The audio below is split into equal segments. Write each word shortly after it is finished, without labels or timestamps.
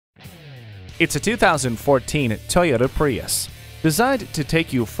It's a 2014 Toyota Prius. Designed to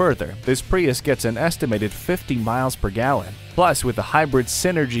take you further, this Prius gets an estimated 50 miles per gallon. Plus, with a hybrid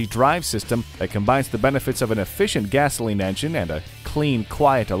Synergy drive system that combines the benefits of an efficient gasoline engine and a clean,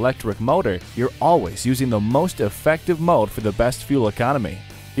 quiet electric motor, you're always using the most effective mode for the best fuel economy.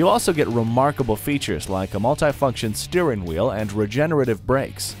 You'll also get remarkable features like a multifunction steering wheel and regenerative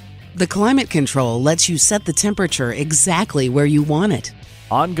brakes. The climate control lets you set the temperature exactly where you want it.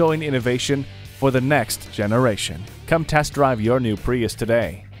 Ongoing innovation for the next generation. Come test drive your new Prius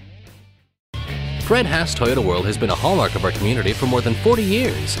today. Fred Haas Toyota World has been a hallmark of our community for more than 40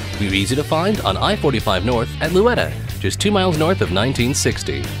 years. We're easy to find on I-45 North at Louetta, just 2 miles north of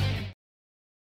 1960.